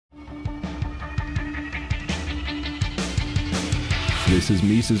This is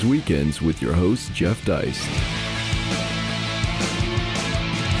Mises Weekends with your host, Jeff Deist.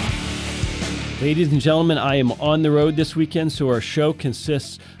 Ladies and gentlemen, I am on the road this weekend, so our show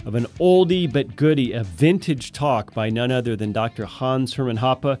consists of an oldie but goodie, a vintage talk by none other than Dr. Hans-Hermann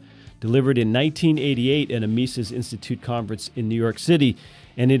Hoppe, delivered in 1988 at a Mises Institute conference in New York City,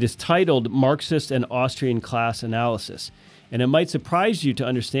 and it is titled Marxist and Austrian Class Analysis. And it might surprise you to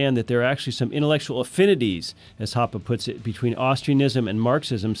understand that there are actually some intellectual affinities, as Hoppe puts it, between Austrianism and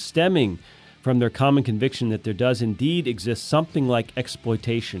Marxism, stemming from their common conviction that there does indeed exist something like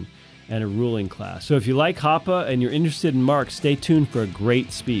exploitation and a ruling class. So if you like Hoppe and you're interested in Marx, stay tuned for a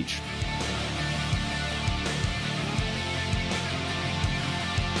great speech.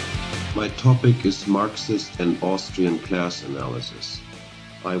 My topic is Marxist and Austrian class analysis.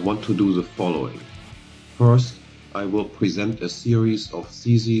 I want to do the following. First, I will present a series of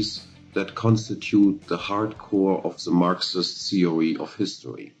theses that constitute the hardcore of the Marxist theory of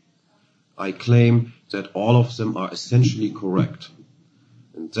history. I claim that all of them are essentially correct.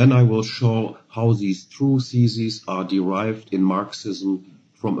 And then I will show how these true theses are derived in Marxism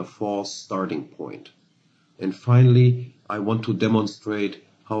from a false starting point. And finally, I want to demonstrate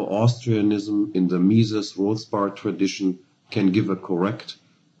how Austrianism in the Mises-Rothbard tradition can give a correct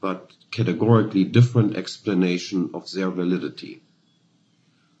but categorically different explanation of their validity.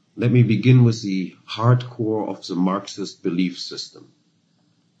 Let me begin with the hardcore of the Marxist belief system.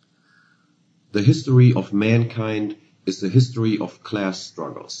 The history of mankind is the history of class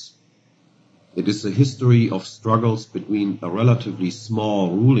struggles. It is the history of struggles between a relatively small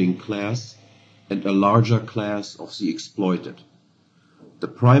ruling class and a larger class of the exploited. The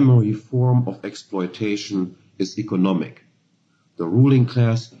primary form of exploitation is economic. The ruling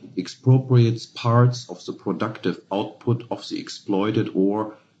class expropriates parts of the productive output of the exploited,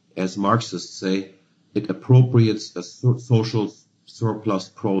 or, as Marxists say, it appropriates a social surplus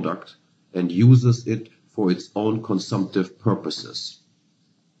product and uses it for its own consumptive purposes.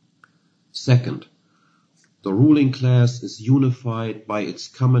 Second, the ruling class is unified by its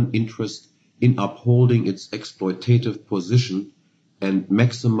common interest in upholding its exploitative position and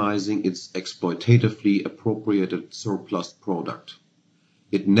maximizing its exploitatively appropriated surplus product.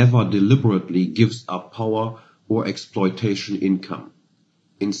 It never deliberately gives up power or exploitation income.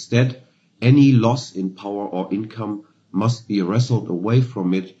 Instead, any loss in power or income must be wrestled away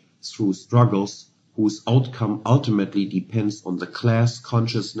from it through struggles whose outcome ultimately depends on the class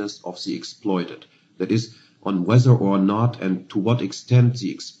consciousness of the exploited, that is, on whether or not and to what extent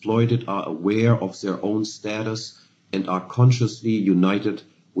the exploited are aware of their own status and are consciously united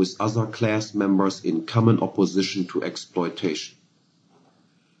with other class members in common opposition to exploitation.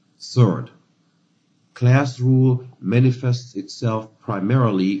 Third, class rule manifests itself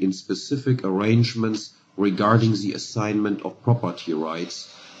primarily in specific arrangements regarding the assignment of property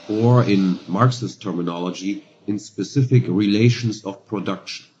rights, or in Marxist terminology, in specific relations of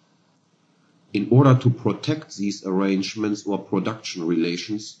production. In order to protect these arrangements or production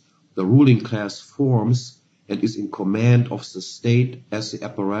relations, the ruling class forms and is in command of the state as the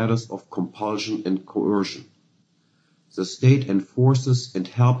apparatus of compulsion and coercion. The state enforces and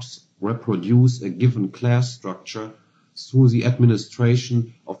helps reproduce a given class structure through the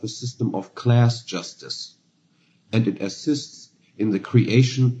administration of a system of class justice, and it assists in the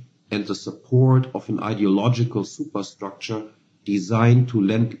creation and the support of an ideological superstructure designed to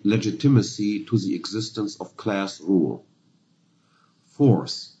lend legitimacy to the existence of class rule.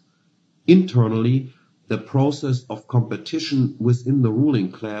 Fourth, internally, the process of competition within the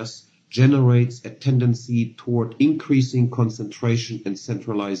ruling class generates a tendency toward increasing concentration and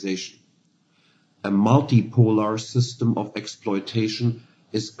centralization. A multipolar system of exploitation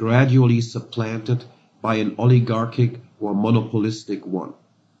is gradually supplanted by an oligarchic or monopolistic one.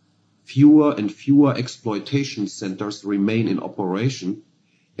 Fewer and fewer exploitation centers remain in operation,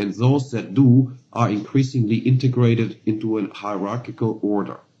 and those that do are increasingly integrated into a hierarchical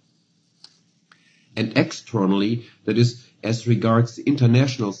order. And externally, that is, as regards the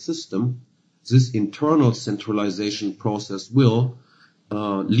international system, this internal centralization process will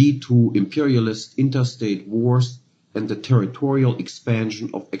lead to imperialist interstate wars and the territorial expansion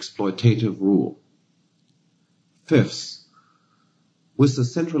of exploitative rule. Fifth, with the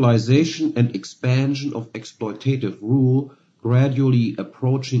centralization and expansion of exploitative rule gradually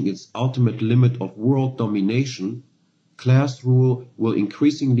approaching its ultimate limit of world domination, class rule will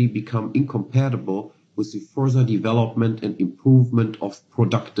increasingly become incompatible with the further development and improvement of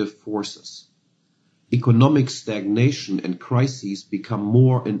productive forces. Economic stagnation and crises become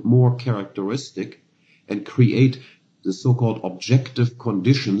more and more characteristic and create the so-called objective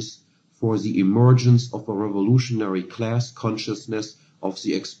conditions for the emergence of a revolutionary class consciousness of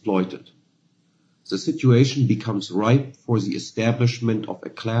the exploited. The situation becomes ripe for the establishment of a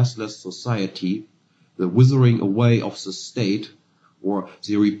classless society, the withering away of the state, or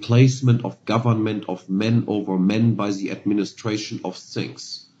the replacement of government of men over men by the administration of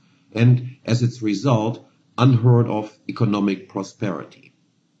things, and as its result, unheard of economic prosperity.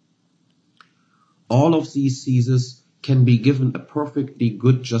 All of these theses can be given a perfectly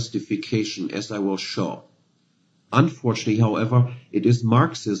good justification, as I will show. Unfortunately, however, it is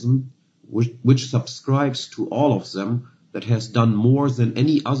Marxism which subscribes to all of them that has done more than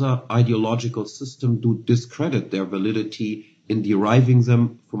any other ideological system to discredit their validity in deriving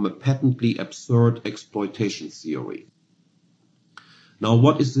them from a patently absurd exploitation theory. Now,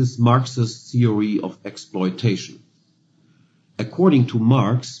 what is this Marxist theory of exploitation? According to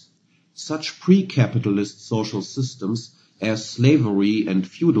Marx, such pre-capitalist social systems as slavery and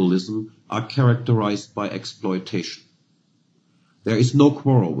feudalism are characterized by exploitation. There is no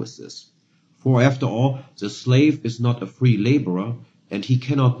quarrel with this, for after all, the slave is not a free laborer, and he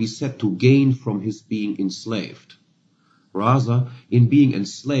cannot be said to gain from his being enslaved. Rather, in being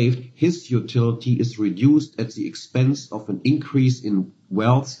enslaved, his utility is reduced at the expense of an increase in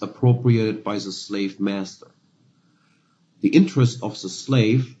wealth appropriated by the slave master. The interest of the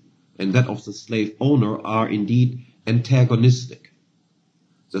slave and that of the slave owner are indeed antagonistic.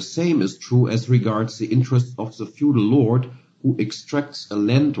 The same is true as regards the interest of the feudal lord who extracts a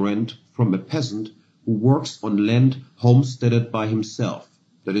land rent from a peasant who works on land homesteaded by himself,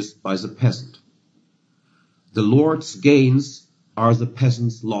 that is, by the peasant. The lord's gains are the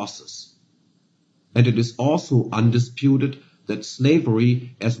peasant's losses. And it is also undisputed that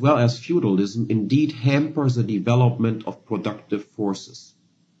slavery as well as feudalism indeed hamper the development of productive forces.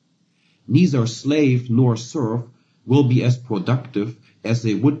 Neither slave nor serf will be as productive as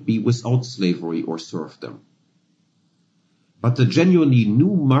they would be without slavery or serfdom. But the genuinely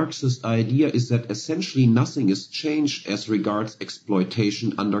new Marxist idea is that essentially nothing is changed as regards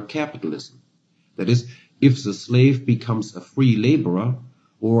exploitation under capitalism. That is, if the slave becomes a free laborer,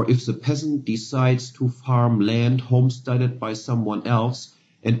 or if the peasant decides to farm land homesteaded by someone else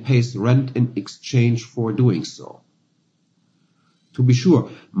and pays rent in exchange for doing so. To be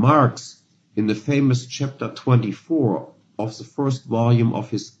sure, Marx, in the famous chapter 24 of the first volume of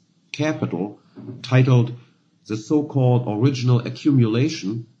his Capital, titled The So-Called Original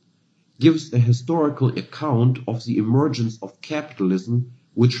Accumulation, gives a historical account of the emergence of capitalism,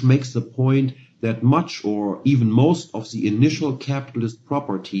 which makes the point that much or even most of the initial capitalist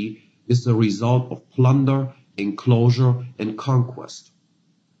property is the result of plunder, enclosure, and conquest.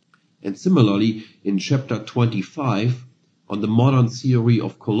 And similarly, in chapter 25, on the modern theory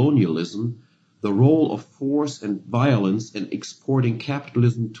of colonialism, the role of force and violence in exporting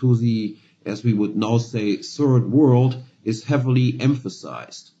capitalism to the, as we would now say, third world is heavily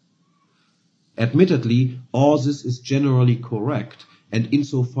emphasized. Admittedly, all this is generally correct, and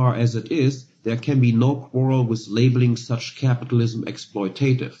insofar as it is, there can be no quarrel with labeling such capitalism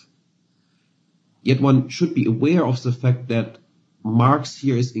exploitative. Yet one should be aware of the fact that Marx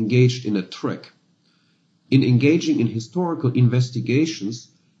here is engaged in a trick. In engaging in historical investigations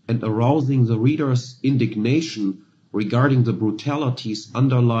and arousing the reader's indignation regarding the brutalities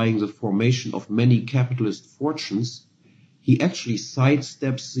underlying the formation of many capitalist fortunes, he actually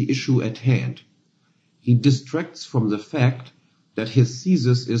sidesteps the issue at hand. He distracts from the fact that his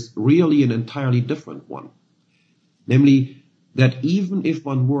thesis is really an entirely different one. Namely, that even if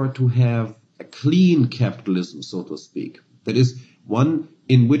one were to have a clean capitalism, so to speak, that is, one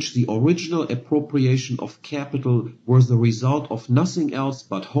in which the original appropriation of capital was the result of nothing else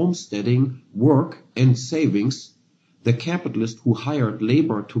but homesteading, work, and savings, the capitalist who hired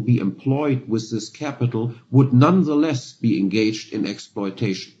labor to be employed with this capital would nonetheless be engaged in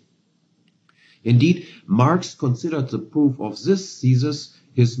exploitation. Indeed, Marx considered the proof of this thesis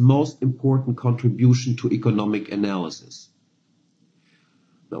his most important contribution to economic analysis.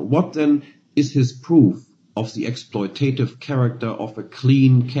 Now, what then is his proof of the exploitative character of a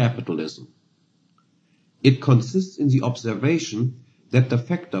clean capitalism? It consists in the observation that the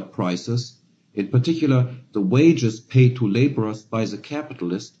factor prices, in particular the wages paid to laborers by the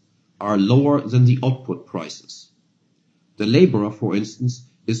capitalist, are lower than the output prices. The laborer, for instance,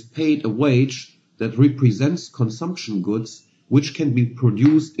 is paid a wage that represents consumption goods which can be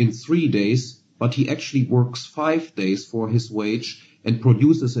produced in 3 days, but he actually works 5 days for his wage and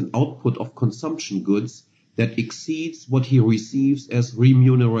produces an output of consumption goods that exceeds what he receives as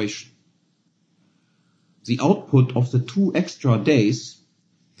remuneration. The output of the 2 extra days,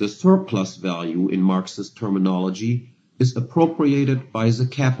 the surplus value in Marxist terminology, is appropriated by the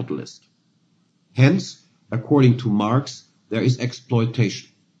capitalist. Hence, according to Marx, there is exploitation.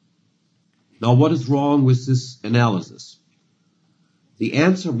 Now, what is wrong with this analysis? The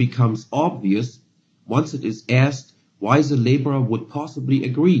answer becomes obvious once it is asked why the laborer would possibly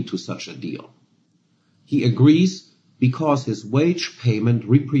agree to such a deal. He agrees because his wage payment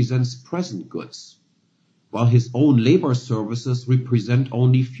represents present goods, while his own labor services represent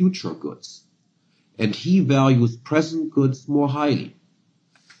only future goods, and he values present goods more highly.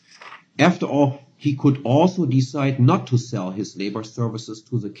 After all, he could also decide not to sell his labor services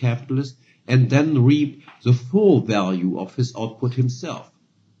to the capitalist and then reap the full value of his output himself.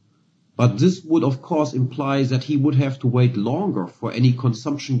 But this would of course imply that he would have to wait longer for any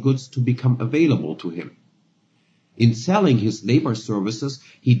consumption goods to become available to him. In selling his labor services,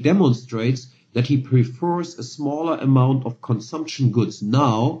 he demonstrates that he prefers a smaller amount of consumption goods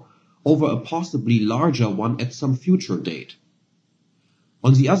now over a possibly larger one at some future date.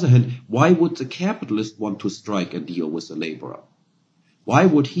 On the other hand, why would the capitalist want to strike a deal with the laborer? Why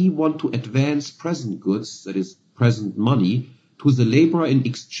would he want to advance present goods, that is, present money, to the laborer in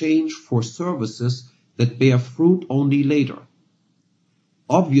exchange for services that bear fruit only later?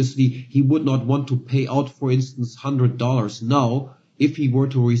 Obviously, he would not want to pay out, for instance, $100 now if he were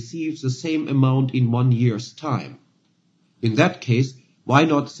to receive the same amount in 1 year's time. In that case, why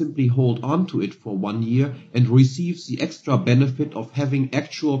not simply hold on to it for 1 year and receive the extra benefit of having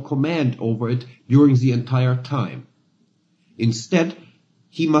actual command over it during the entire time? Instead,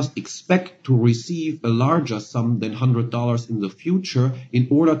 he must expect to receive a larger sum than $100 in the future in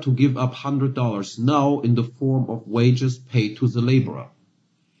order to give up $100 now in the form of wages paid to the laborer.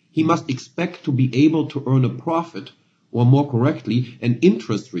 He must expect to be able to earn a profit, or more correctly, an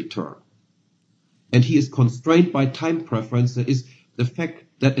interest return. And he is constrained by time preference, that is, the fact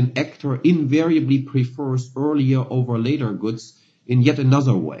that an actor invariably prefers earlier over later goods in yet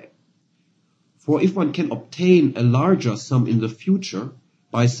another way. For if one can obtain a larger sum in the future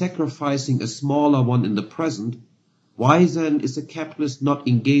by sacrificing a smaller one in the present, why then is the capitalist not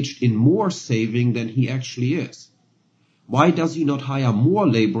engaged in more saving than he actually is? Why does he not hire more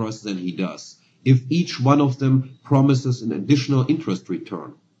laborers than he does, if each one of them promises an additional interest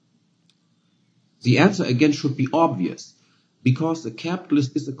return? The answer again should be obvious, because the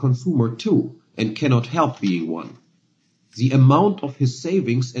capitalist is a consumer too, and cannot help being one. The amount of his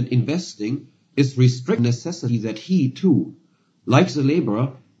savings and investing is restricted necessity that he too, like the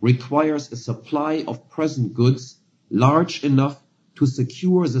laborer, requires a supply of present goods large enough to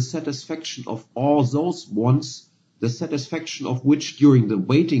secure the satisfaction of all those wants, the satisfaction of which during the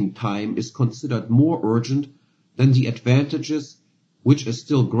waiting time is considered more urgent than the advantages which a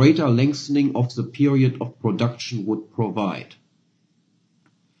still greater lengthening of the period of production would provide.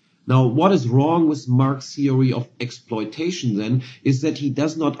 Now, what is wrong with Marx's theory of exploitation then is that he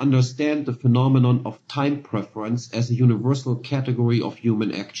does not understand the phenomenon of time preference as a universal category of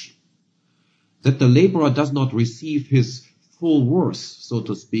human action. That the laborer does not receive his full worth, so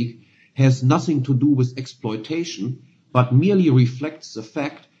to speak, has nothing to do with exploitation, but merely reflects the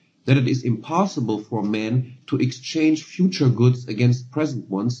fact that it is impossible for man to exchange future goods against present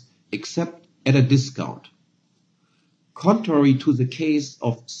ones except at a discount. Contrary to the case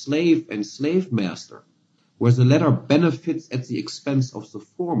of slave and slave master, where the latter benefits at the expense of the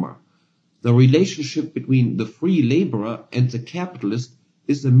former, the relationship between the free laborer and the capitalist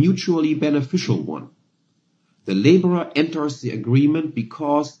is a mutually beneficial one. The laborer enters the agreement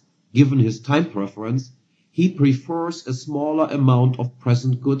because, given his time preference, he prefers a smaller amount of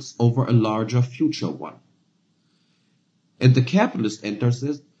present goods over a larger future one. And the capitalist enters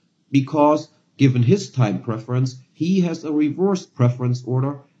it because, given his time preference, he has a reverse preference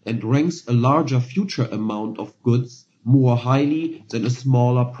order and ranks a larger future amount of goods more highly than a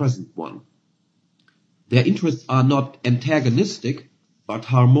smaller present one. Their interests are not antagonistic, but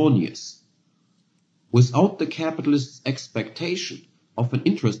harmonious. Without the capitalist's expectation of an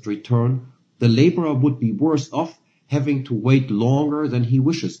interest return, the laborer would be worse off having to wait longer than he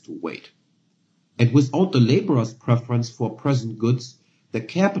wishes to wait. And without the laborer's preference for present goods, the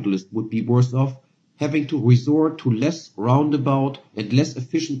capitalist would be worse off having to resort to less roundabout and less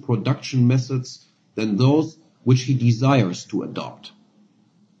efficient production methods than those which he desires to adopt.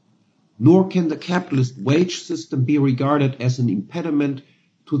 Nor can the capitalist wage system be regarded as an impediment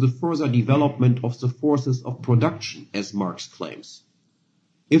to the further development of the forces of production, as Marx claims.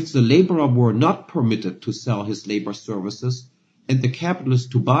 If the laborer were not permitted to sell his labor services and the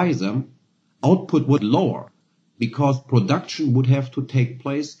capitalist to buy them, output would lower, because production would have to take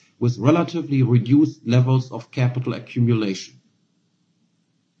place with relatively reduced levels of capital accumulation.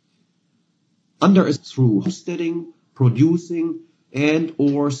 Under is through homesteading, producing, and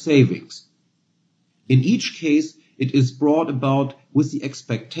or savings. In each case, it is brought about with the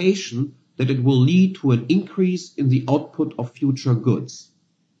expectation that it will lead to an increase in the output of future goods.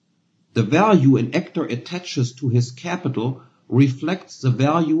 The value an actor attaches to his capital reflects the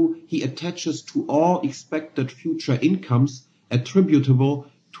value he attaches to all expected future incomes attributable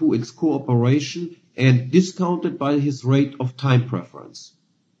to its cooperation and discounted by his rate of time preference.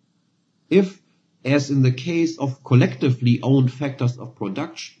 If, as in the case of collectively owned factors of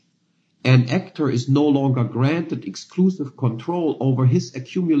production, an actor is no longer granted exclusive control over his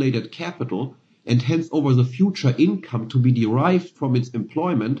accumulated capital and hence over the future income to be derived from its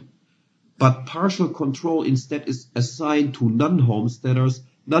employment, but partial control instead is assigned to non-homesteaders,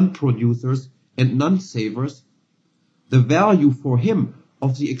 non-producers, and non-savers, the value for him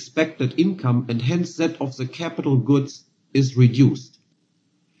of the expected income and hence that of the capital goods is reduced.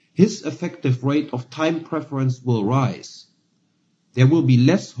 His effective rate of time preference will rise. There will be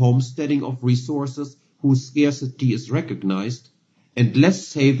less homesteading of resources whose scarcity is recognized, and less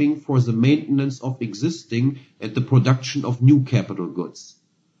saving for the maintenance of existing and the production of new capital goods.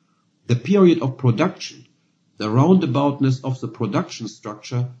 The period of production, the roundaboutness of the production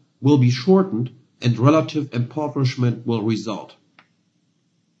structure, will be shortened and relative impoverishment will result.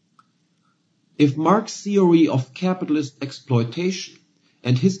 If Marx's theory of capitalist exploitation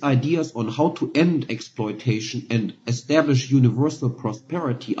and his ideas on how to end exploitation and establish universal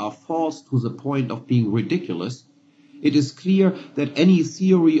prosperity are false to the point of being ridiculous, it is clear that any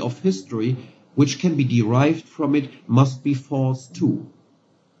theory of history which can be derived from it must be false too.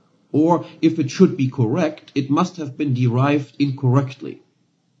 Or, if it should be correct, it must have been derived incorrectly.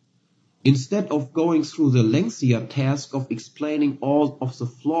 Instead of going through the lengthier task of explaining all of the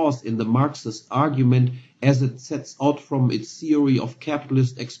flaws in the Marxist argument as it sets out from its theory of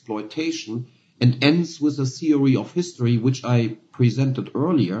capitalist exploitation and ends with a theory of history which I presented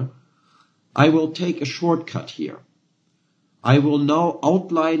earlier, I will take a shortcut here. I will now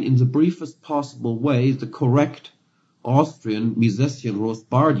outline in the briefest possible way the correct Austrian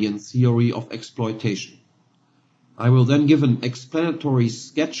Misesian-Rothbardian theory of exploitation. I will then give an explanatory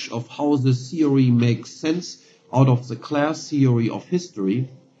sketch of how this theory makes sense out of the class theory of history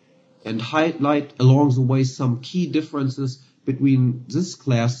and highlight along the way some key differences between this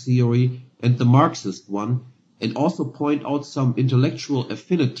class theory and the Marxist one, and also point out some intellectual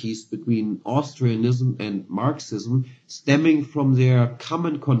affinities between Austrianism and Marxism stemming from their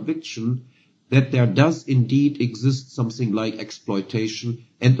common conviction that there does indeed exist something like exploitation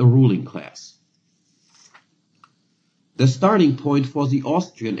and a ruling class. The starting point for the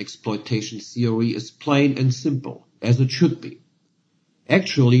Austrian exploitation theory is plain and simple, as it should be.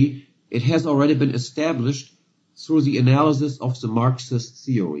 Actually, it has already been established through the analysis of the Marxist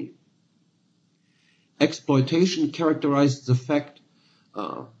theory. Exploitation characterizes the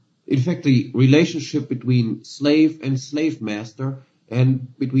relationship between slave and slave master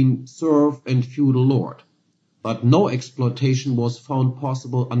and between serf and feudal lord. But no exploitation was found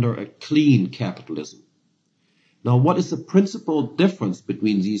possible under a clean capitalism. Now, what is the principal difference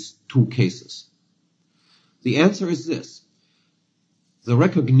between these two cases? The answer is this: the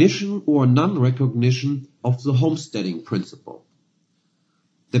recognition or non-recognition of the homesteading principle.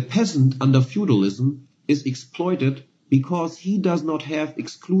 The peasant under feudalism is exploited because he does not have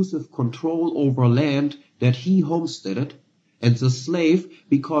exclusive control over land that he homesteaded, and the slave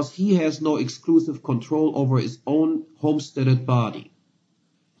because he has no exclusive control over his own homesteaded body.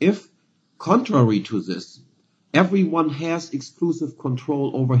 If, contrary to this, everyone has exclusive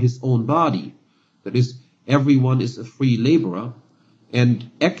control over his own body, that is, everyone is a free laborer,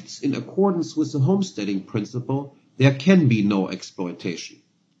 and acts in accordance with the homesteading principle, there can be no exploitation.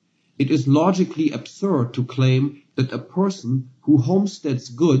 It is logically absurd to claim that a person who homesteads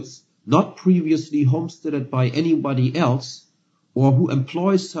goods not previously homesteaded by anybody else, or who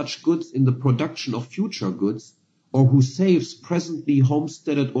employs such goods in the production of future goods, or who saves presently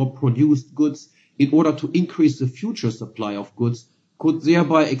homesteaded or produced goods in order to increase the future supply of goods, could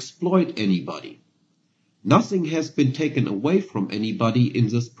thereby exploit anybody. Nothing has been taken away from anybody in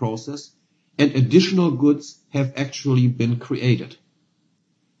this process, and additional goods have actually been created.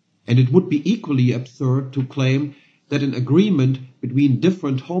 And it would be equally absurd to claim that an agreement between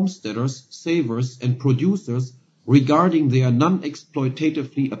different homesteaders, savers, and producers regarding their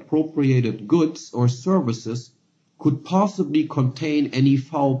non-exploitatively appropriated goods or services could possibly contain any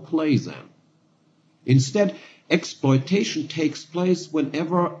foul play then. Instead, exploitation takes place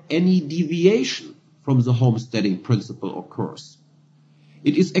whenever any deviation from the homesteading principle occurs.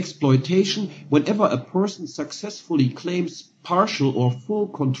 It is exploitation whenever a person successfully claims partial or full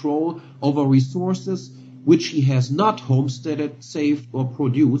control over resources which he has not homesteaded, saved, or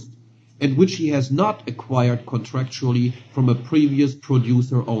produced, and which he has not acquired contractually from a previous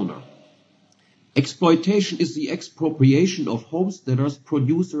producer-owner. Exploitation is the expropriation of homesteaders,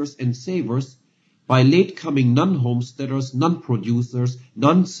 producers, and savers by late-coming non-homesteaders, non-producers,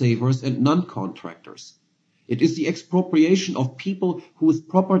 non-savers, and non-contractors. It is the expropriation of people whose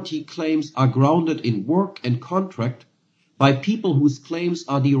property claims are grounded in work and contract by people whose claims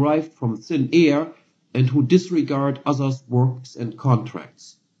are derived from thin air and who disregard others' works and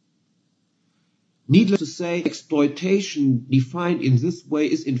contracts. Needless to say, exploitation defined in this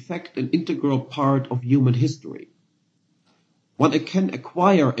way is in fact an integral part of human history. One can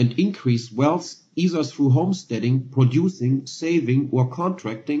acquire and increase wealth either through homesteading, producing, saving, or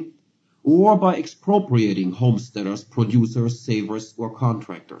contracting, or by expropriating homesteaders, producers, savers, or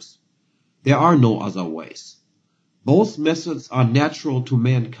contractors. There are no other ways. Both methods are natural to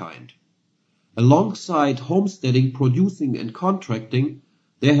mankind. Alongside homesteading, producing, and contracting,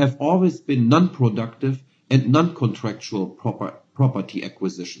 there have always been non-productive and non-contractual property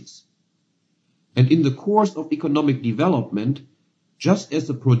acquisitions. And in the course of economic development, just as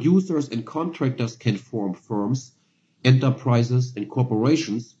the producers and contractors can form firms, enterprises, and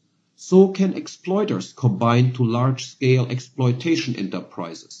corporations, so can exploiters combine to large-scale exploitation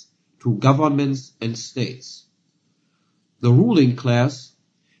enterprises, to governments and states. The ruling class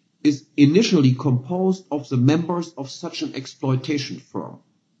is initially composed of the members of such an exploitation firm.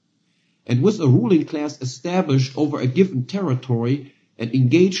 And with a ruling class established over a given territory and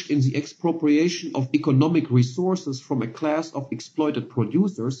engaged in the expropriation of economic resources from a class of exploited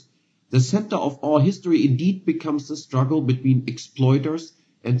producers, the center of all history indeed becomes the struggle between exploiters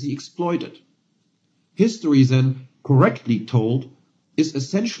and the exploited. History, then, correctly told, is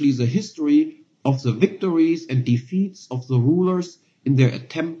essentially the history of the victories and defeats of the rulers in their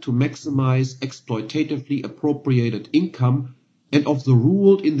attempt to maximize exploitatively appropriated income and of the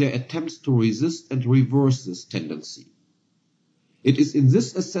ruled in their attempts to resist and reverse this tendency. It is in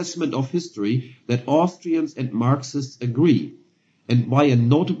this assessment of history that Austrians and Marxists agree, and why a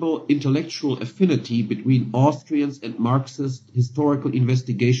notable intellectual affinity between Austrians and Marxist historical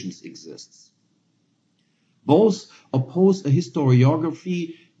investigations exists. Both oppose a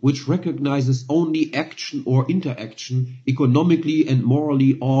historiography which recognizes only action or interaction, economically and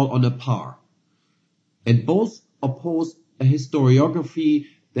morally all on a par. And both oppose a historiography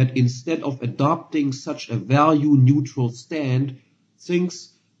that instead of adopting such a value-neutral stand,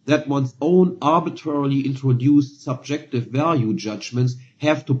 thinks that one's own arbitrarily introduced subjective value judgments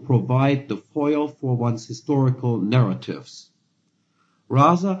have to provide the foil for one's historical narratives.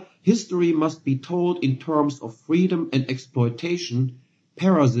 Rather, history must be told in terms of freedom and exploitation,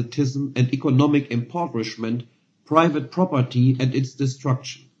 parasitism and economic impoverishment, private property and its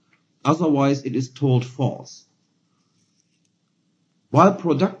destruction. Otherwise, it is told false. While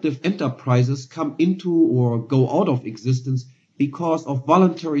productive enterprises come into or go out of existence because of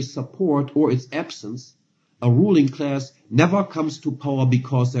voluntary support or its absence, a ruling class never comes to power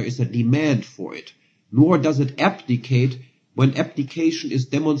because there is a demand for it, nor does it abdicate when abdication is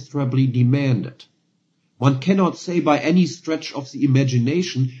demonstrably demanded. One cannot say by any stretch of the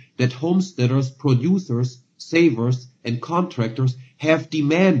imagination that homesteaders, producers, savers, and contractors have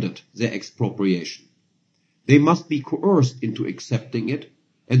demanded their expropriation. They must be coerced into accepting it,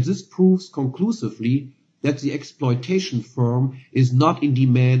 and this proves conclusively that the exploitation firm is not in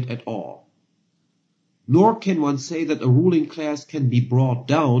demand at all. Nor can one say that a ruling class can be brought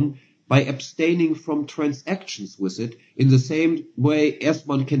down by abstaining from transactions with it in the same way as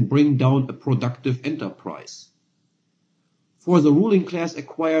one can bring down a productive enterprise. For the ruling class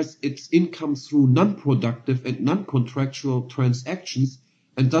acquires its income through non-productive and non-contractual transactions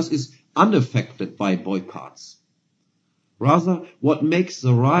and thus is unaffected by boycotts. Rather, what makes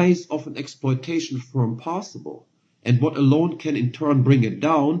the rise of an exploitation firm possible, and what alone can in turn bring it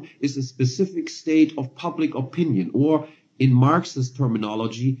down, is a specific state of public opinion, or, in Marxist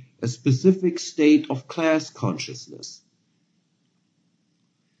terminology, a specific state of class consciousness.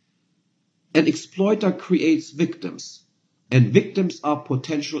 An exploiter creates victims, and victims are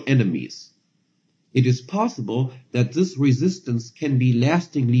potential enemies. It is possible that this resistance can be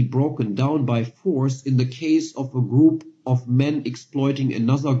lastingly broken down by force in the case of a group of men exploiting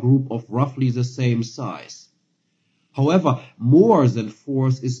another group of roughly the same size. However, more than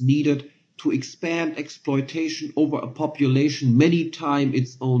force is needed to expand exploitation over a population many times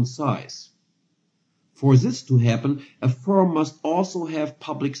its own size. For this to happen, a firm must also have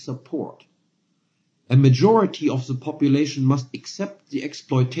public support. A majority of the population must accept the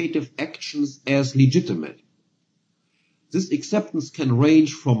exploitative actions as legitimate. This acceptance can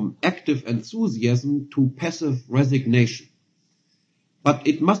range from active enthusiasm to passive resignation. But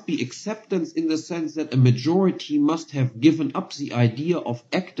it must be acceptance in the sense that a majority must have given up the idea of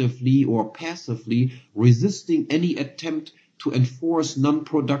actively or passively resisting any attempt to enforce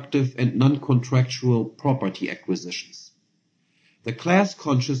non-productive and non-contractual property acquisitions. The class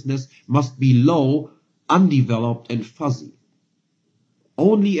consciousness must be low, undeveloped, and fuzzy.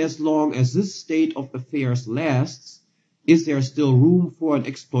 Only as long as this state of affairs lasts is there still room for an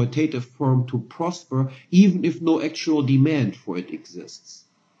exploitative firm to prosper, even if no actual demand for it exists.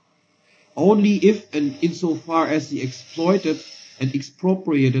 Only if and insofar as the exploited and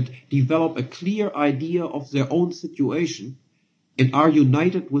expropriated develop a clear idea of their own situation and are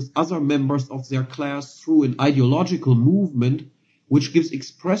united with other members of their class through an ideological movement which gives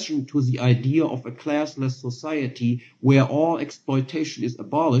expression to the idea of a classless society where all exploitation is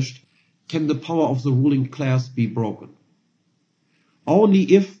abolished, can the power of the ruling class be broken. Only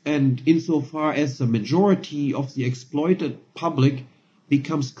if and insofar as the majority of the exploited public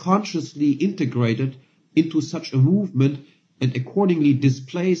becomes consciously integrated into such a movement and accordingly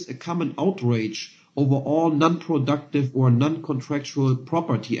displays a common outrage over all non-productive or non-contractual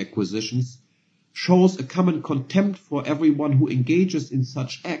property acquisitions, shows a common contempt for everyone who engages in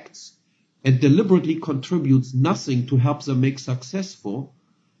such acts, and deliberately contributes nothing to help them make successful,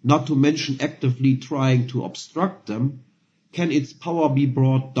 not to mention actively trying to obstruct them, can its power be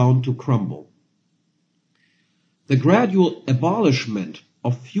brought down to crumble. The gradual abolishment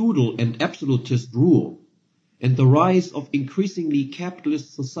of feudal and absolutist rule and the rise of increasingly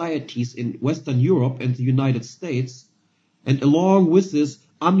capitalist societies in Western Europe and the United States, and along with this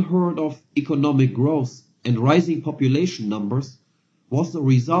unheard of economic growth and rising population numbers, was the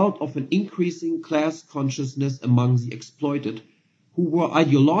result of an increasing class consciousness among the exploited, who were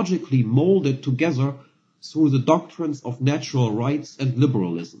ideologically molded together through the doctrines of natural rights and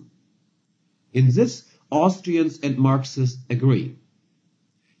liberalism. In this, Austrians and Marxists agree.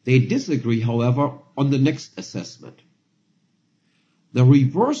 They disagree, however, on the next assessment. The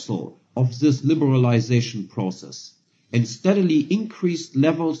reversal of this liberalization process and steadily increased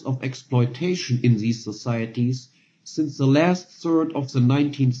levels of exploitation in these societies since the last third of the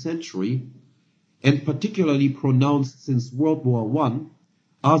 19th century, and particularly pronounced since World War I,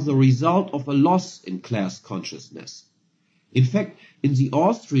 are the result of a loss in class consciousness. In fact, in the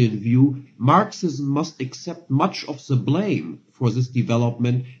Austrian view, Marxism must accept much of the blame for this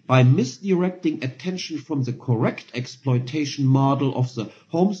development by misdirecting attention from the correct exploitation model of the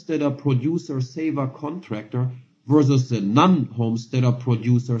homesteader producer saver contractor versus the non-homesteader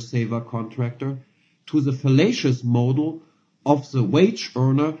producer saver contractor to the fallacious model of the wage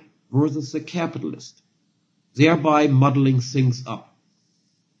earner versus the capitalist, thereby muddling things up.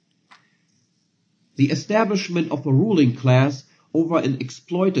 The establishment of a ruling class over an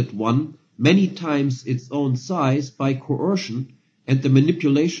exploited one, many times its own size, by coercion and the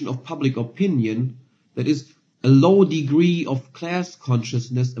manipulation of public opinion, that is, a low degree of class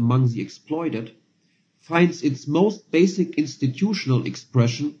consciousness among the exploited, finds its most basic institutional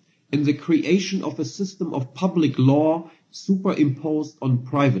expression in the creation of a system of public law superimposed on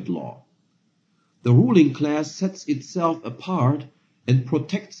private law. The ruling class sets itself apart and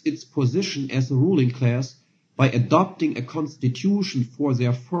protects its position as a ruling class by adopting a constitution for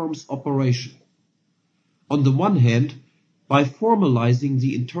their firm's operation. On the one hand, by formalizing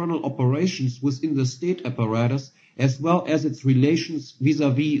the internal operations within the state apparatus as well as its relations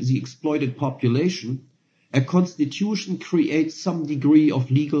vis-à-vis the exploited population, a constitution creates some degree of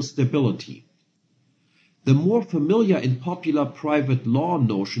legal stability. The more familiar and popular private law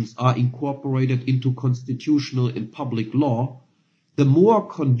notions are incorporated into constitutional and public law, the more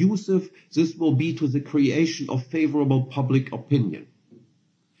conducive this will be to the creation of favorable public opinion.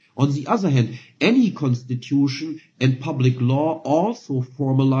 On the other hand, any constitution and public law also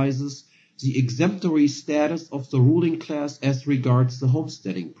formalizes the exemplary status of the ruling class as regards the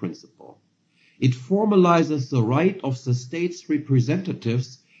homesteading principle. It formalizes the right of the state's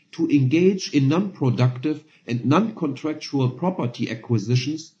representatives to engage in non-productive and non-contractual property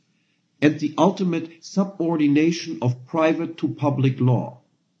acquisitions and the ultimate subordination of private to public law.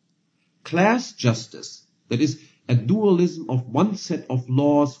 Class justice, that is, a dualism of one set of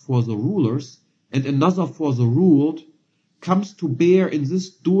laws for the rulers and another for the ruled, comes to bear in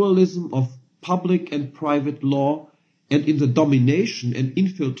this dualism of public and private law and in the domination and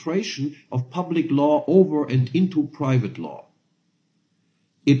infiltration of public law over and into private law.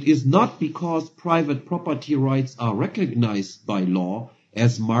 It is not because private property rights are recognized by law,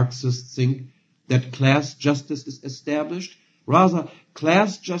 as Marxists think, that class justice is established. Rather,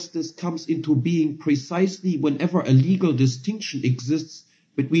 class justice comes into being precisely whenever a legal distinction exists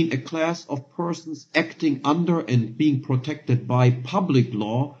between a class of persons acting under and being protected by public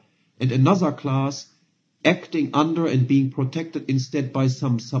law and another class acting under and being protected instead by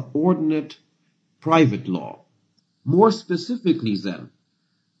some subordinate private law. More specifically then,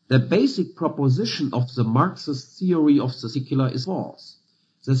 the basic proposition of the Marxist theory of the secular is false.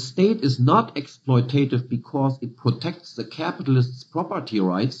 The state is not exploitative because it protects the capitalist's property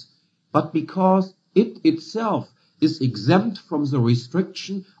rights, but because it itself is exempt from the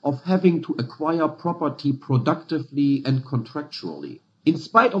restriction of having to acquire property productively and contractually. In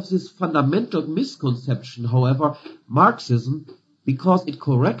spite of this fundamental misconception, however, Marxism, because it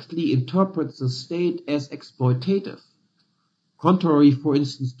correctly interprets the state as exploitative, contrary, for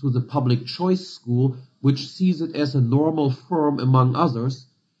instance, to the public choice school, which sees it as a normal form among others,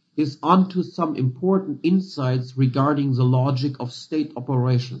 is onto some important insights regarding the logic of state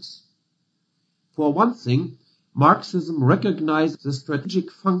operations. For one thing, Marxism recognizes the strategic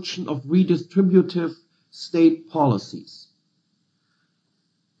function of redistributive state policies.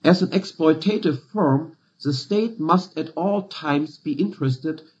 As an exploitative firm, the state must at all times be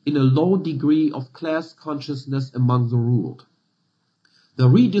interested in a low degree of class consciousness among the ruled. The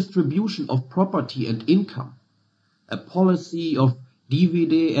redistribution of property and income, a policy of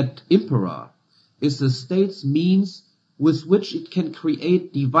divide et impera, is the state's means with which it can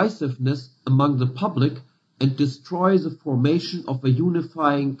create divisiveness among the public and destroy the formation of a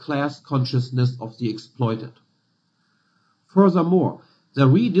unifying class consciousness of the exploited. Furthermore, the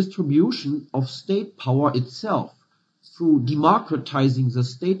redistribution of state power itself, through democratizing the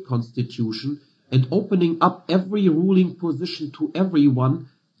state constitution and opening up every ruling position to everyone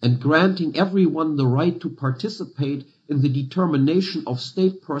and granting everyone the right to participate in the determination of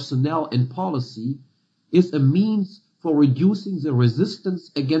state personnel and policy, is a means for reducing the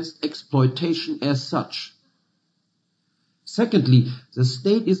resistance against exploitation as such. Secondly, the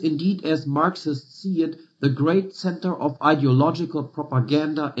state is indeed, as Marxists see it, the great center of ideological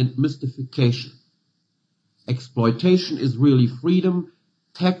propaganda and mystification. Exploitation is really freedom,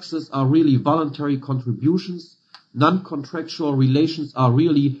 taxes are really voluntary contributions, non-contractual relations are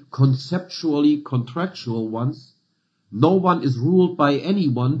really conceptually contractual ones, no one is ruled by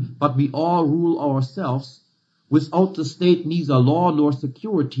anyone, but we all rule ourselves. Without the state neither law nor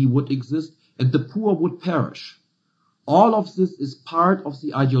security would exist, and the poor would perish. All of this is part of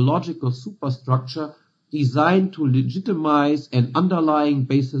the ideological superstructure designed to legitimize an underlying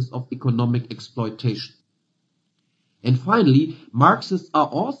basis of economic exploitation. And finally, Marxists are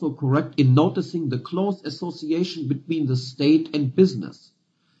also correct in noticing the close association between the state and business,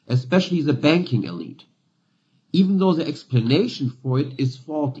 especially the banking elite, even though the explanation for it is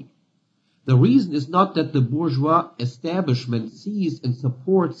faulty. The reason is not that the bourgeois establishment sees and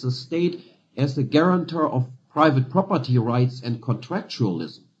supports the state as a guarantor of private property rights and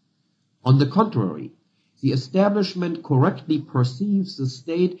contractualism. On the contrary, the establishment correctly perceives the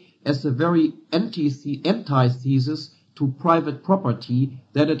state as a very antithesis to private property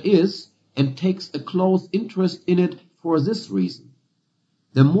that it is, and takes a close interest in it for this reason.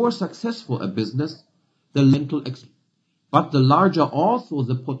 The more successful a business, the mental but the larger also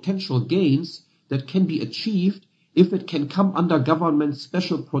the potential gains that can be achieved if it can come under government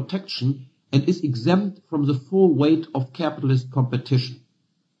special protection and is exempt from the full weight of capitalist competition.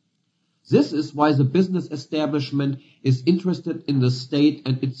 This is why the business establishment is interested in the state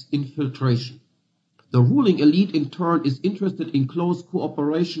and its infiltration. The ruling elite in turn is interested in close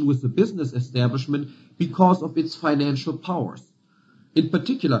cooperation with the business establishment because of its financial powers. In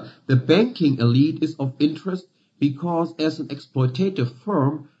particular, the banking elite is of interest because as an exploitative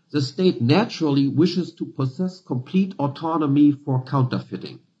firm, the state naturally wishes to possess complete autonomy for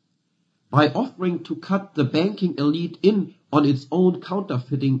counterfeiting. By offering to cut the banking elite in on its own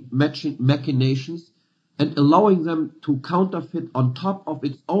counterfeiting machinations and allowing them to counterfeit on top of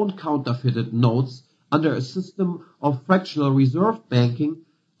its own counterfeited notes under a system of fractional reserve banking,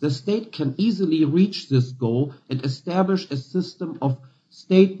 the state can easily reach this goal and establish a system of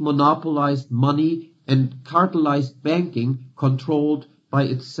state-monopolized money and cartelized banking controlled by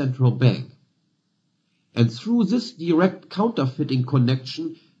its central bank. And through this direct counterfeiting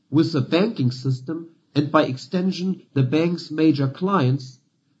connection with the banking system, and by extension the bank's major clients,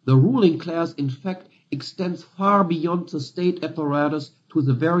 the ruling class in fact extends far beyond the state apparatus to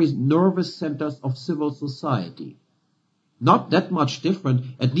the very nervous centers of civil society. Not that much different,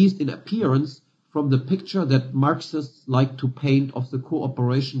 at least in appearance, from the picture that Marxists like to paint of the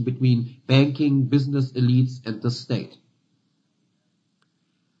cooperation between banking, business elites, and the state.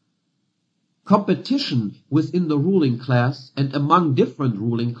 Competition within the ruling class and among different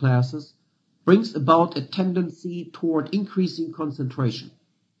ruling classes brings about a tendency toward increasing concentration.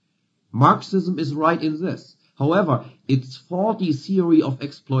 Marxism is right in this. However, its faulty theory of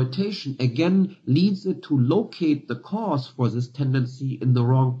exploitation again leads it to locate the cause for this tendency in the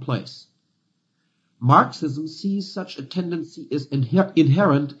wrong place. Marxism sees such a tendency as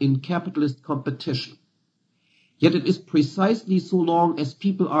inherent in capitalist competition. Yet it is precisely so long as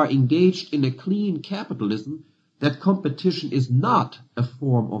people are engaged in a clean capitalism that competition is not a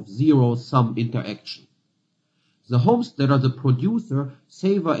form of zero-sum interaction. The homesteader, the producer,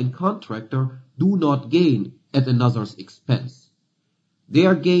 saver, and contractor do not gain at another's expense.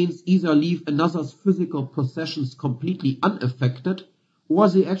 Their gains either leave another's physical possessions completely unaffected, or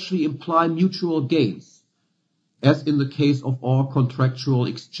they actually imply mutual gains, as in the case of all contractual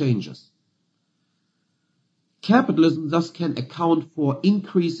exchanges. Capitalism thus can account for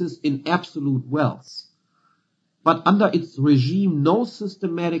increases in absolute wealth, but under its regime no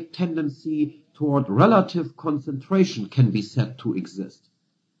systematic tendency toward relative concentration can be said to exist.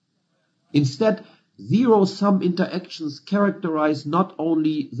 Instead, zero-sum interactions characterize not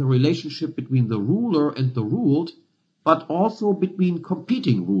only the relationship between the ruler and the ruled, but also between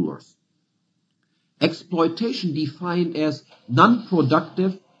competing rulers. Exploitation, defined as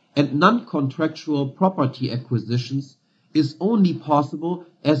non-productive and non-contractual property acquisitions, is only possible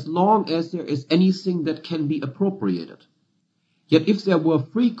as long as there is anything that can be appropriated. Yet if there were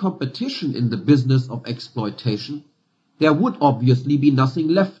free competition in the business of exploitation, there would obviously be nothing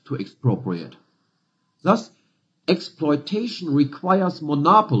left to expropriate. Thus, exploitation requires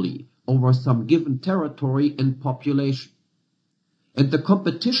monopoly over some given territory and population. And the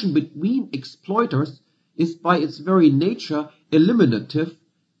competition between exploiters is by its very nature eliminative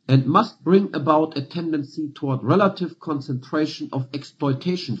and must bring about a tendency toward relative concentration of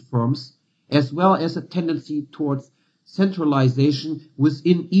exploitation firms, as well as a tendency towards centralization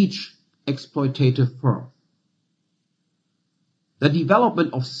within each exploitative firm. The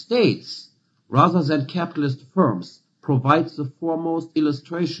development of states rather than capitalist firms provides the foremost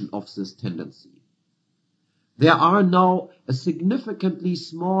illustration of this tendency. There are now a significantly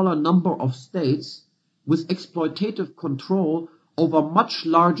smaller number of states with exploitative control over much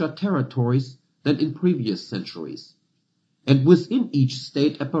larger territories than in previous centuries. And within each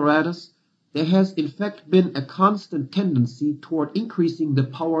state apparatus, there has in fact been a constant tendency toward increasing the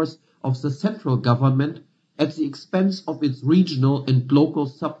powers of the central government at the expense of its regional and local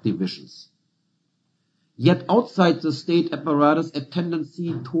subdivisions. Yet outside the state apparatus, a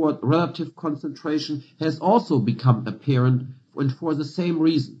tendency toward relative concentration has also become apparent, and for the same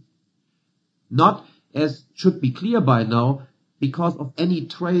reason. Not, as should be clear by now, because of any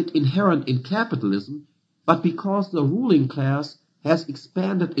trait inherent in capitalism, but because the ruling class has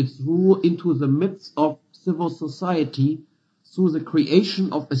expanded its rule into the midst of civil society through the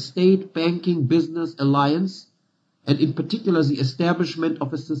creation of a state banking business alliance, and in particular the establishment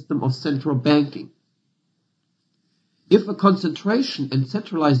of a system of central banking. If a concentration and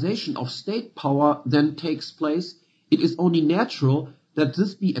centralization of state power then takes place, it is only natural that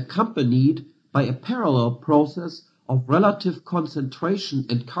this be accompanied by a parallel process of relative concentration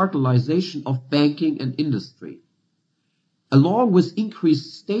and cartelization of banking and industry. Along with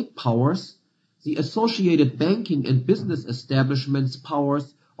increased state powers, the associated banking and business establishments'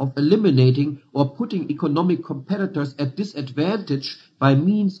 powers of eliminating or putting economic competitors at disadvantage by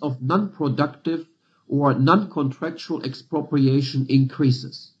means of non-productive or non-contractual expropriation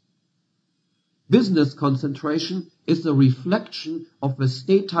increases. Business concentration is a reflection of the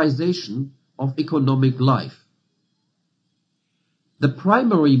statization of economic life. The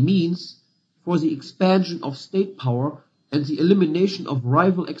primary means for the expansion of state power and the elimination of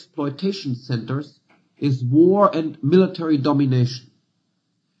rival exploitation centers is war and military domination.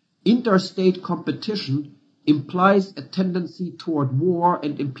 Interstate competition implies a tendency toward war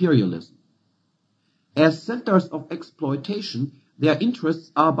and imperialism. As centers of exploitation, their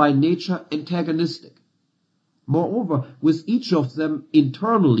interests are by nature antagonistic. Moreover, with each of them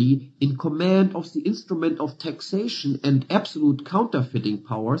internally in command of the instrument of taxation and absolute counterfeiting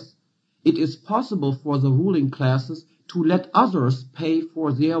powers, it is possible for the ruling classes to let others pay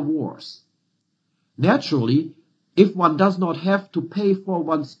for their wars. Naturally, if one does not have to pay for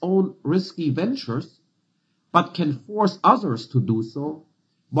one's own risky ventures, but can force others to do so,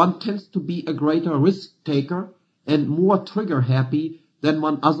 one tends to be a greater risk-taker and more trigger-happy than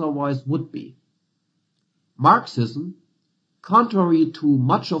one otherwise would be. Marxism, contrary to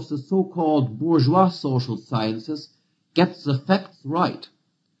much of the so-called bourgeois social sciences, gets the facts right.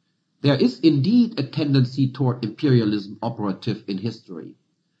 There is indeed a tendency toward imperialism operative in history,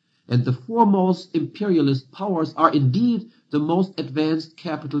 and the foremost imperialist powers are indeed the most advanced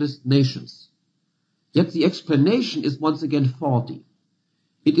capitalist nations. Yet the explanation is once again faulty.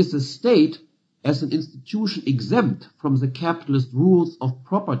 It is a state as an institution exempt from the capitalist rules of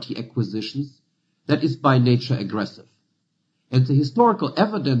property acquisitions that is by nature aggressive. And the historical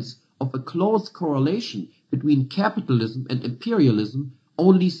evidence of a close correlation between capitalism and imperialism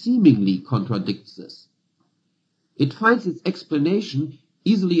only seemingly contradicts this. It finds its explanation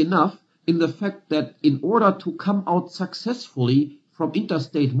easily enough in the fact that in order to come out successfully from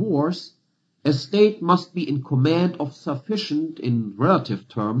interstate wars, a state must be in command of sufficient, in relative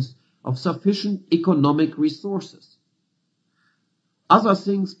terms, of sufficient economic resources. Other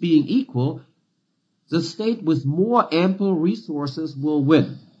things being equal, the state with more ample resources will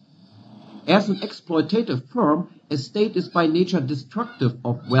win. As an exploitative firm, a state is by nature destructive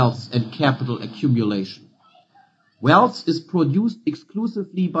of wealth and capital accumulation. Wealth is produced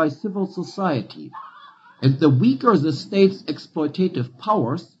exclusively by civil society, and the weaker the state's exploitative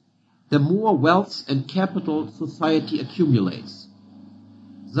powers, the more wealth and capital society accumulates.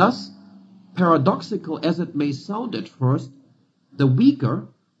 Thus, paradoxical as it may sound at first, the weaker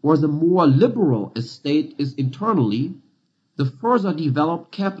or the more liberal a state is internally, the further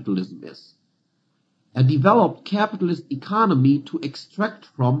developed capitalism is. A developed capitalist economy to extract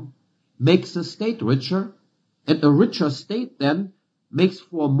from makes the state richer, and a richer state then makes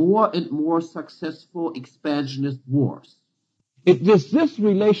for more and more successful expansionist wars. It is this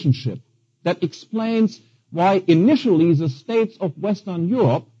relationship that explains why initially the states of Western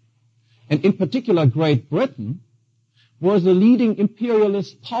Europe, and in particular Great Britain, were the leading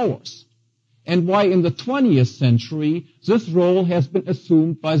imperialist powers, and why in the 20th century this role has been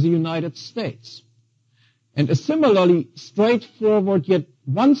assumed by the United States. And a similarly straightforward yet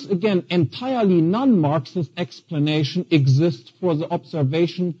once again entirely non-Marxist explanation exists for the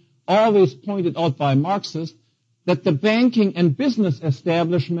observation always pointed out by Marxists that the banking and business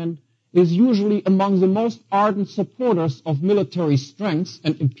establishment is usually among the most ardent supporters of military strength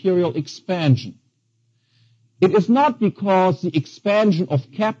and imperial expansion. It is not because the expansion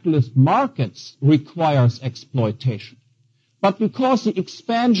of capitalist markets requires exploitation, but because the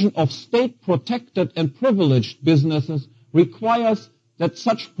expansion of state-protected and privileged businesses requires that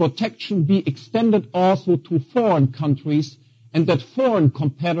such protection be extended also to foreign countries and that foreign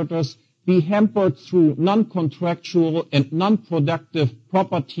competitors be hampered through non-contractual and non-productive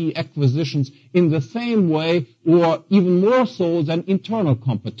property acquisitions in the same way or even more so than internal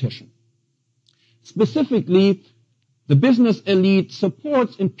competition. Specifically, the business elite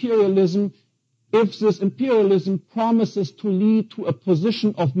supports imperialism if this imperialism promises to lead to a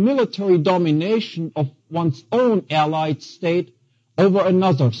position of military domination of one's own allied state over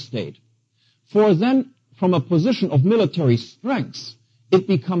another state. For then, from a position of military strength, it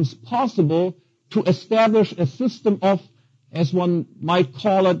becomes possible to establish a system of, as one might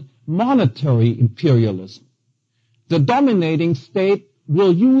call it, monetary imperialism. The dominating state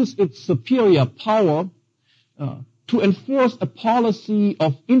will use its superior power to enforce a policy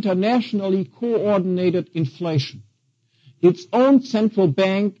of internationally coordinated inflation. Its own central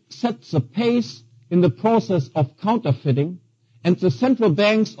bank sets the pace in the process of counterfeiting, and the central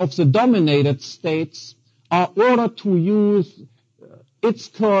banks of the dominated states are ordered to use its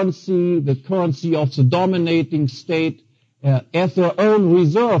currency, the currency of the dominating state, as their own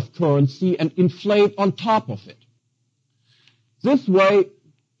reserve currency and inflate on top of it. This way,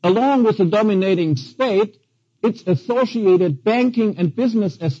 along with the dominating state, its associated banking and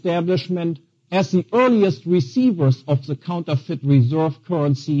business establishment as the earliest receivers of the counterfeit reserve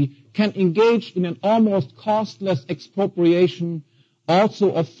currency can engage in an almost costless expropriation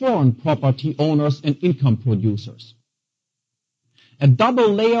also of foreign property owners and income producers. A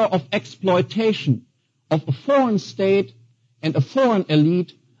double layer of exploitation of a foreign state and a foreign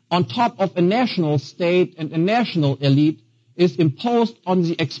elite on top of a national state and a national elite is imposed on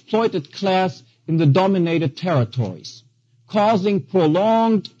the exploited class in the dominated territories, causing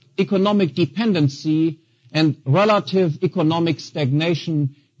prolonged economic dependency and relative economic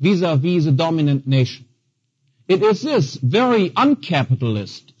stagnation vis-à-vis the dominant nation. It is this very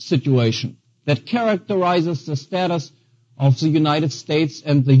uncapitalist situation that characterizes the status of the United States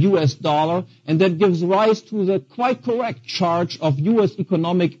and the US dollar, and that gives rise to the quite correct charge of US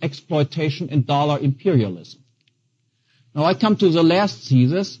economic exploitation and dollar imperialism. Now I come to the last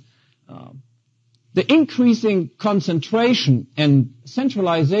thesis. The increasing concentration and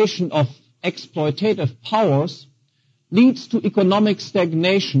centralization of exploitative powers leads to economic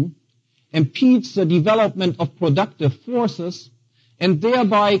stagnation, impedes the development of productive forces, and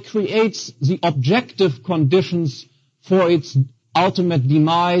thereby creates the objective conditions for its ultimate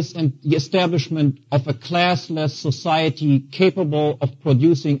demise and the establishment of a classless society capable of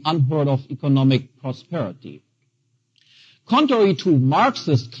producing unheard of economic prosperity. Contrary to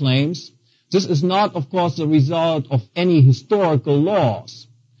Marxist claims, this is not, of course, the result of any historical laws.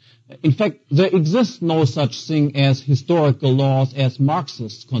 In fact, there exists no such thing as historical laws as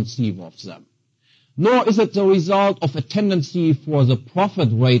Marxists conceive of them. Nor is it the result of a tendency for the profit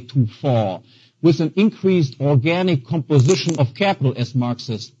rate to fall with an increased organic composition of capital, as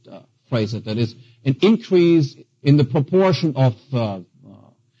Marxists phrase it. That is, an increase in the proportion of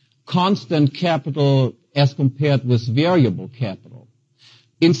constant capital as compared with variable capital.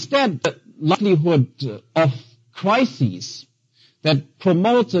 Instead, the likelihood of crises that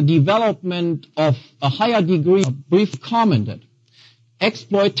promotes the development of a higher degree of brief commented.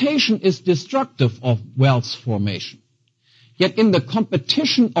 Exploitation is destructive of wealth formation. Yet in the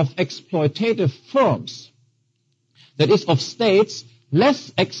competition of exploitative firms, that is of states, less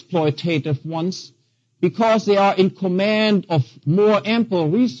exploitative ones, because they are in command of more ample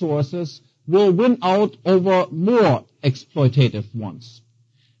resources, will win out over more exploitative ones.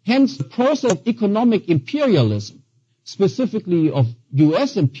 Hence, the process of economic imperialism, specifically of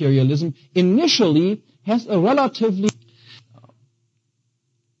US imperialism, initially has a relatively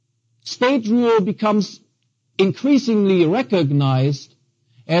state rule becomes increasingly recognized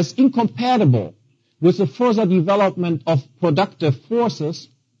as incompatible with the further development of productive forces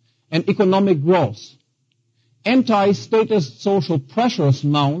and economic growth. Anti-statist social pressures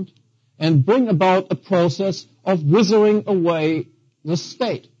mount and bring about a process of withering away the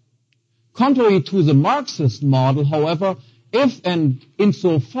state. Contrary to the Marxist model, however, if and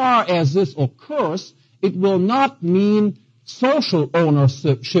insofar as this occurs, it will not mean social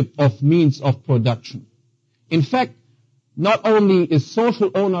ownership of means of production. In fact, not only is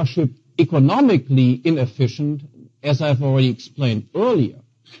social ownership economically inefficient, as I've already explained earlier,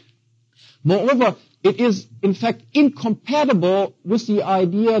 moreover, it is in fact incompatible with the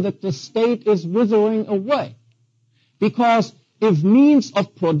idea that the state is withering away. Because if means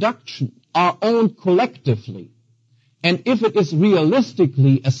of production are owned collectively, and if it is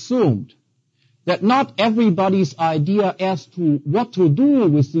realistically assumed that not everybody's idea as to what to do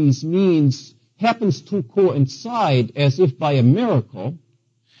with these means happens to coincide as if by a miracle,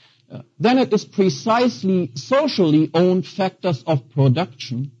 then it is precisely socially owned factors of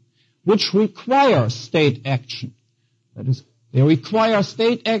production which require state action. That is, they require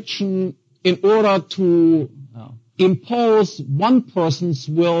state action in order to impose one person's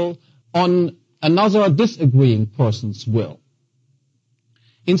will on another disagreeing person's will.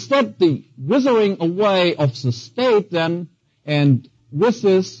 Instead, the withering away of the state then, and with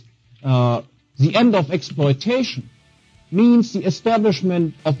this, the end of exploitation, means the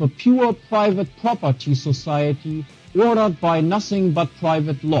establishment of a pure private property society ordered by nothing but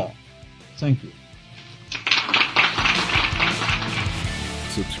private law. Thank you.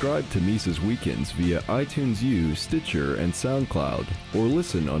 Subscribe to Mises Weekends via iTunes U, Stitcher, and SoundCloud, or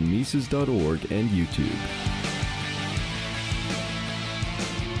listen on Mises.org and YouTube.